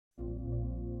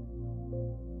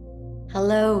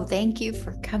Hello, thank you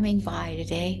for coming by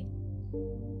today.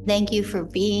 Thank you for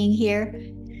being here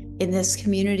in this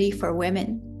community for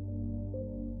women,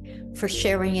 for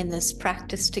sharing in this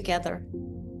practice together,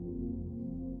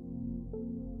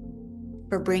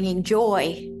 for bringing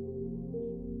joy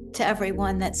to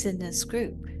everyone that's in this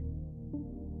group.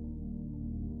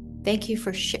 Thank you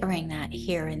for sharing that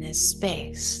here in this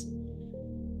space.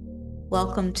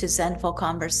 Welcome to Zenful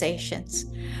Conversations.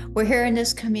 We're here in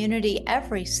this community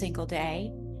every single day.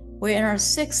 We're in our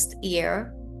 6th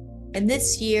year, and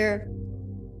this year,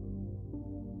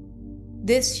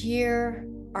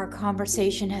 our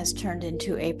conversation has turned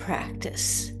into a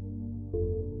practice.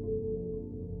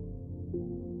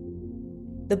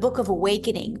 The Book of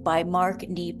Awakening by Mark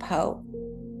Nepo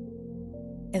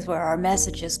is where our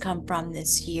messages come from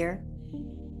this year.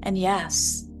 And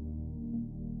yes,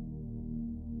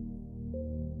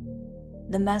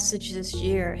 the message this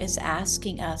year is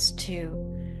asking us to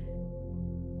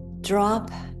drop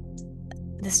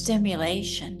the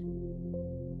stimulation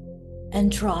and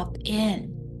drop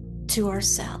in to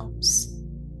ourselves.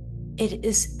 It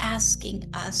is asking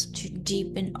us to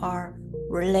deepen our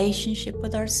relationship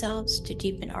with ourselves, to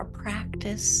deepen our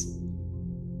practice.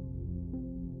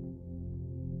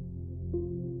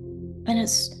 And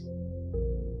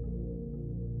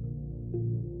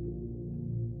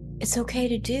it's okay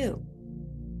to do.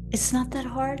 It's not that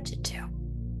hard to do.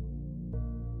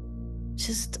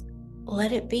 Just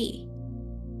let it be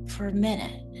for a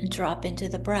minute and drop into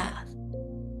the breath.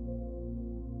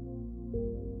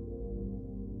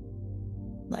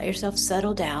 Let yourself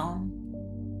settle down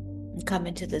and come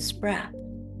into this breath.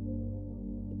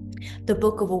 The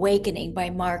Book of Awakening by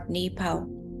Mark Nepo,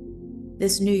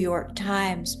 this New York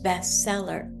Times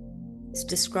bestseller, is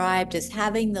described as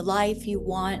having the life you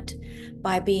want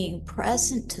by being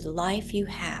present to the life you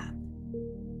have.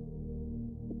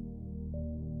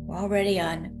 We're already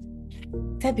on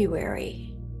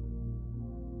February.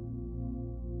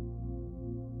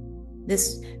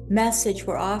 This message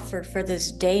we're offered for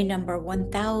this day number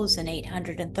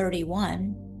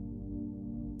 1831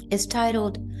 is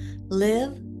titled,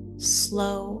 Live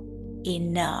Slow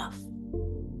Enough.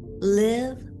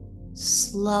 Live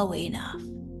slow enough.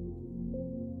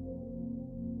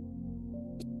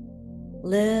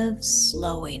 Live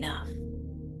slow enough.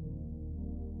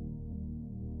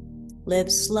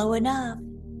 Live slow enough,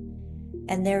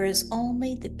 and there is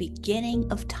only the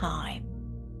beginning of time.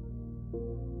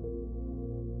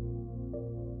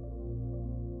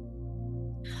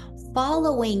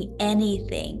 Following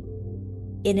anything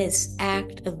in its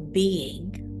act of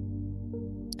being,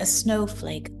 a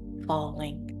snowflake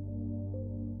falling,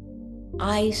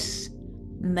 ice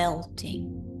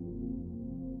melting,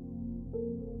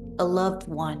 a loved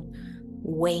one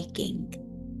waking.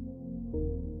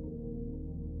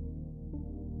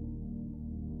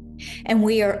 And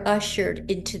we are ushered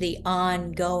into the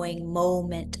ongoing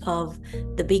moment of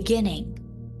the beginning.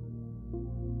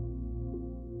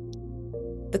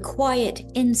 The quiet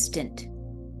instant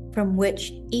from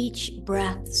which each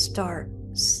breath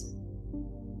starts.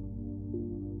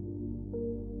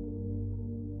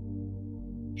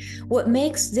 What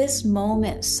makes this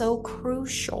moment so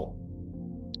crucial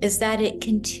is that it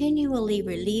continually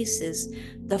releases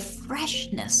the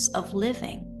freshness of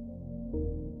living.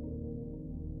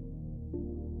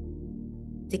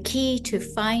 The key to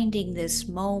finding this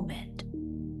moment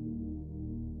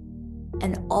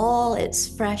and all its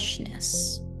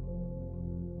freshness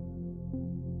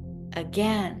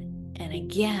again and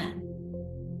again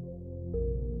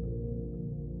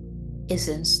is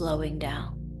in slowing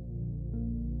down.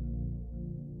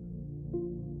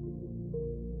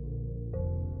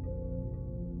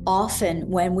 Often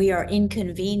when we are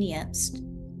inconvenienced,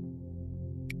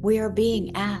 we are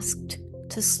being asked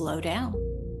to slow down.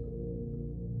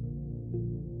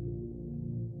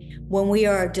 When we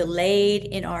are delayed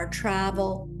in our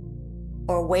travel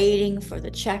or waiting for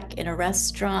the check in a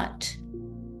restaurant,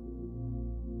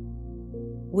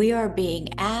 we are being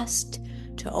asked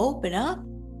to open up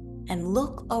and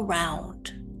look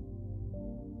around.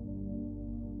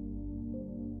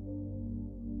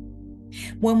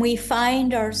 When we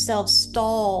find ourselves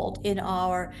stalled in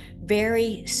our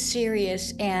very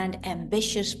serious and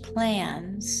ambitious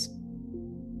plans,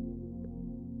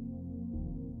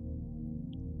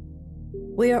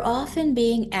 we are often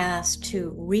being asked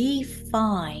to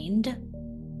re-find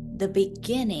the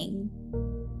beginning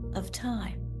of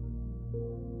time.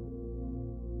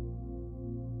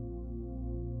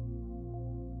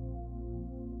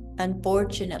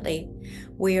 Unfortunately,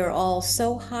 we are all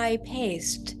so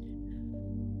high-paced,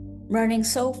 running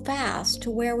so fast to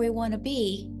where we want to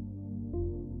be,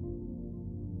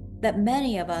 that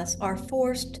many of us are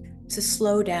forced to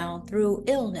slow down through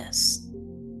illness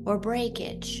or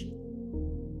breakage.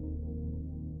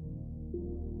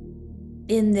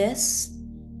 In this,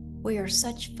 we are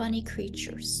such funny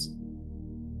creatures.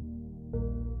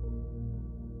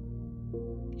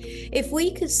 If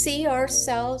we could see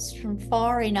ourselves from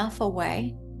far enough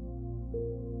away,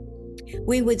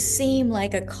 we would seem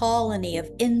like a colony of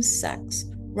insects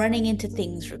running into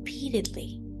things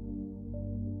repeatedly.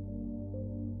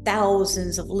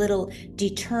 Thousands of little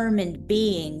determined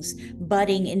beings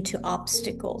butting into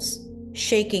obstacles,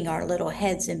 shaking our little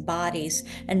heads and bodies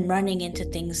and running into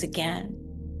things again.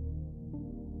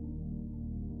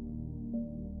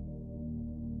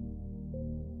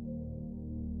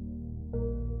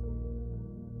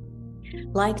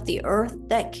 Like the earth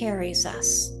that carries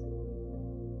us,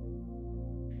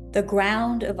 the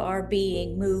ground of our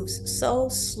being moves so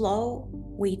slow,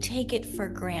 we take it for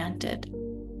granted.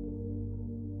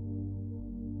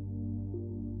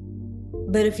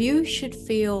 But if you should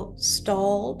feel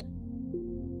stalled,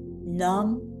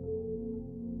 numb,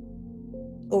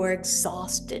 or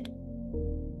exhausted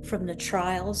from the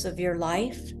trials of your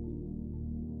life,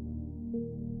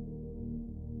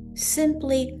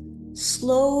 simply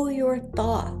slow your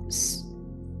thoughts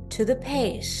to the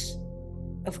pace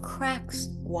of cracks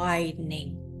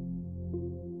widening.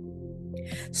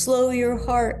 Slow your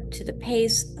heart to the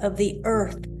pace of the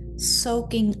earth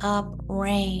soaking up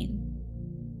rain.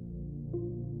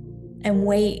 And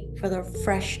wait for the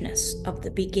freshness of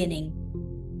the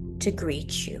beginning to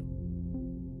greet you.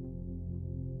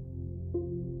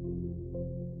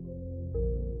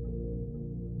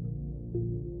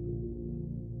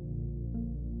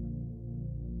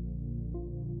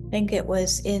 I think it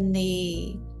was in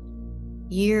the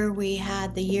year we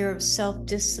had the year of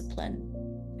self-discipline.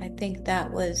 I think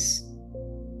that was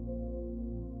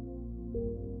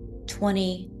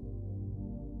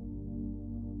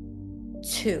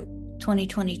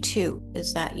 2022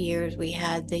 is that year we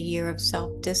had the year of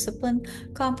self-discipline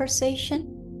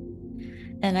conversation.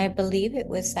 And I believe it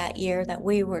was that year that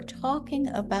we were talking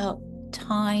about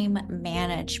time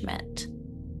management.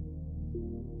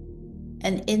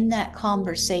 And in that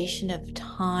conversation of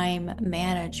time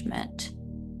management,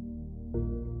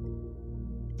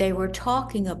 they were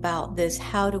talking about this: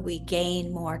 how do we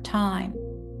gain more time?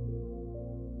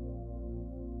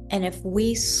 And if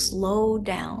we slow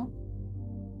down,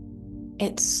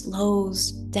 it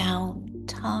slows down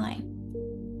time.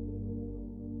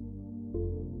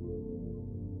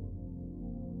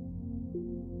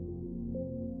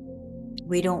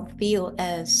 We don't feel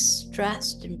as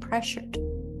stressed and pressured.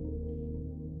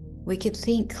 We can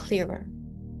think clearer.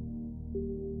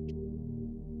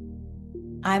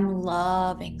 I'm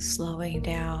loving slowing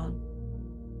down.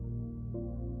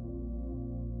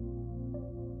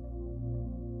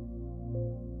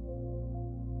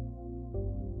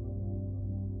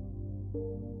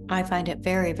 I find it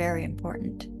very, very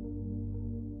important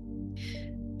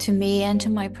to me and to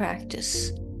my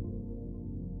practice.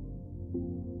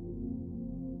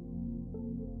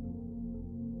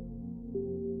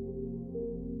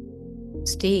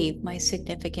 Steve, my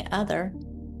significant other,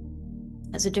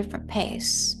 has a different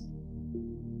pace.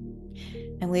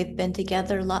 And we've been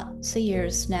together lots of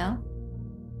years now.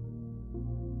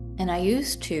 And I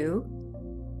used to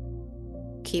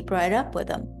keep right up with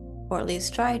him, or at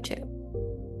least try to.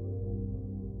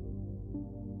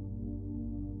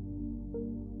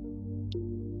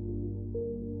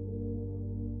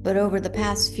 But over the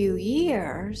past few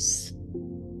years,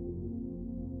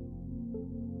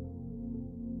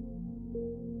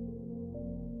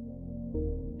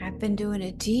 I've been doing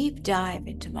a deep dive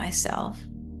into myself,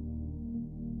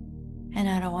 and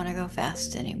I don't want to go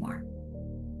fast anymore.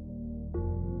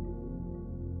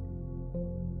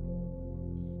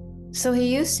 So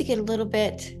he used to get a little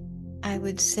bit, I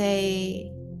would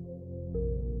say,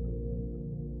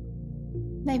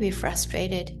 maybe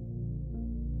frustrated.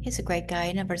 He's a great guy,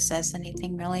 he never says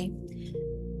anything really.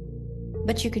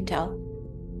 But you can tell.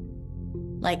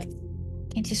 Like,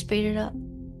 can't you speed it up?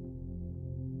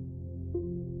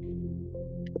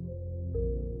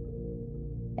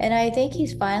 And I think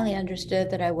he's finally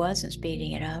understood that I wasn't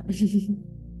speeding it up.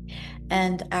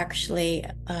 And actually,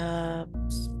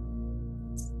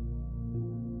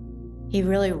 he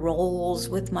really rolls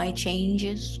with my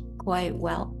changes quite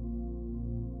well.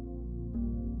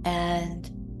 And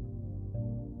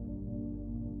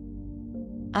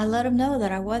I let him know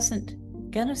that I wasn't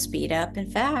gonna speed up. In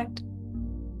fact,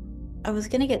 I was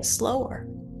gonna get slower.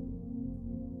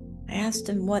 I asked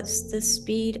him, what's the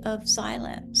speed of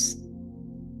silence?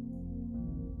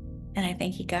 And I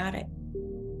think he got it.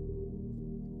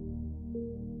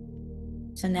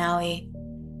 So now he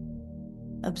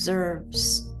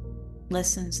observes,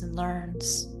 listens, and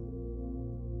learns.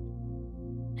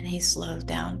 And he slows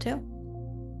down too.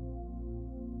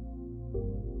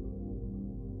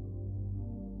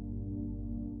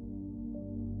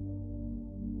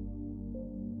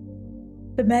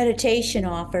 The meditation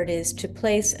offered is to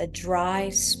place a dry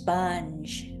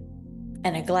sponge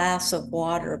and a glass of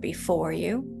water before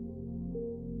you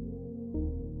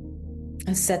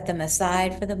and set them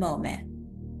aside for the moment.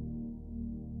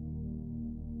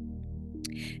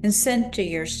 And center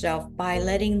yourself by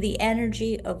letting the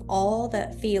energy of all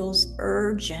that feels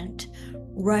urgent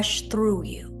rush through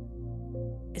you.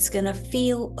 It's going to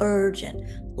feel urgent.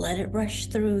 Let it rush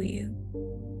through you.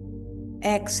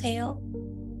 Exhale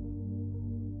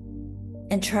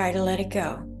and try to let it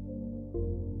go.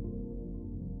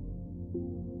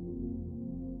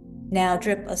 Now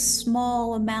drip a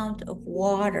small amount of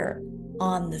water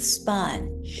on the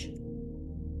sponge.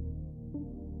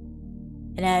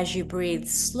 And as you breathe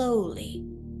slowly,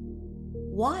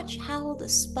 watch how the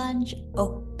sponge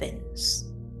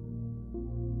opens.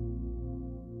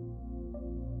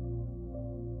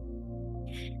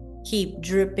 Keep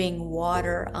dripping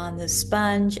water on the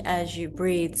sponge as you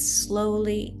breathe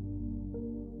slowly.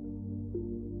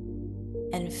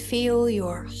 And feel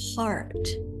your heart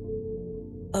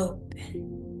open.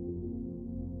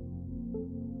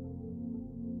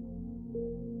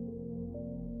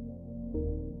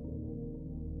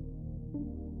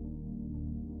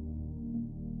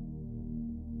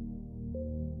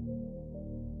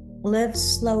 Live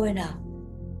slow enough.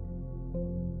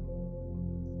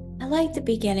 I like the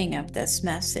beginning of this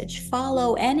message.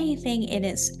 Follow anything in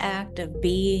its act of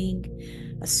being,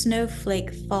 a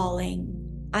snowflake falling,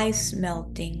 ice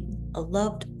melting, a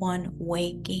loved one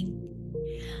waking.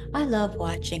 I love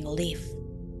watching a leaf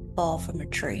fall from a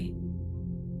tree.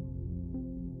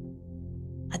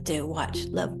 I do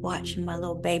love watching my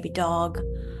little baby dog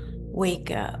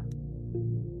wake up.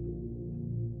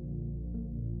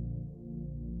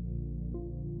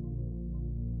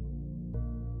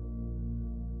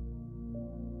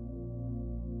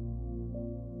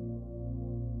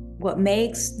 What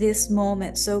makes this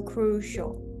moment so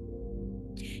crucial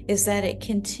is that it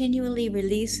continually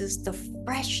releases the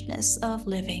freshness of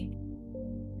living.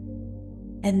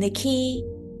 And the key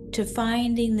to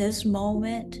finding this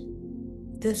moment,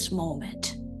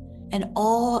 and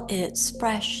all its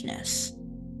freshness,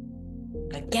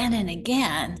 again and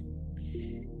again,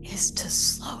 is to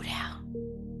slow down.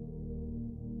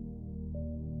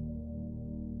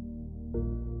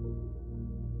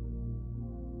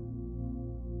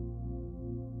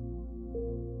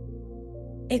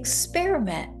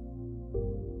 Experiment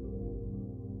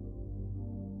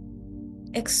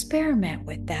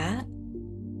with that.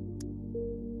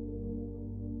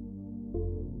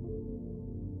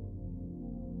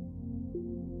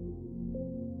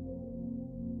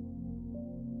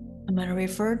 I'm going to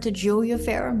refer to Julia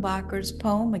Fehrenbacher's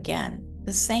poem again,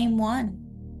 the same one.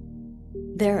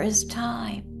 There is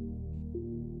time.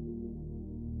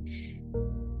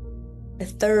 The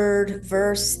third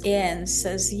verse in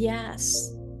says,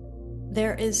 yes,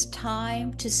 there is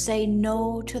time to say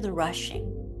no to the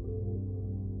rushing,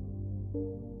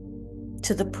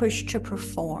 to the push to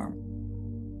perform,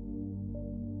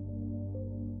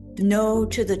 no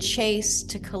to the chase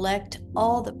to collect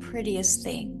all the prettiest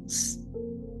things.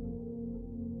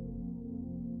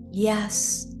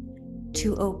 Yes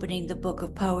to opening the book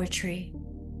of poetry,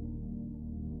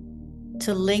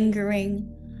 to lingering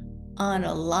on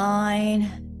a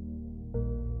line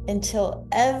until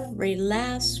every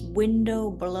last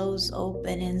window blows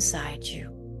open inside you.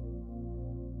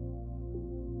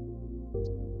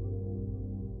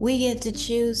 We get to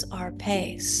choose our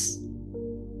pace.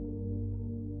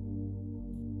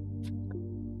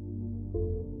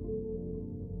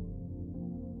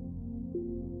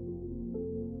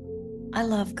 I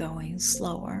love going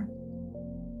slower.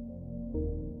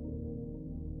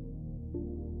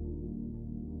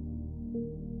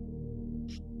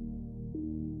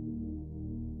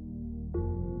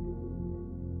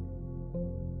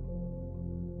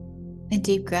 And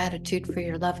deep gratitude for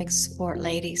your loving support,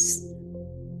 ladies.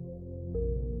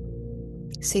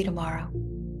 See you tomorrow.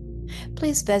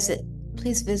 Please visit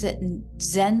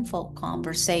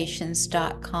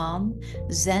zenfulconversations.com,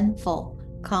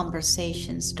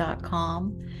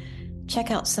 zenfulconversations.com. Check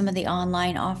out some of the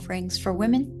online offerings for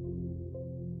women.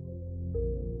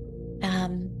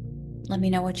 Let me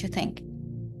know what you think.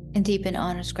 In deep and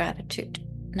honest gratitude.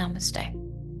 Namaste.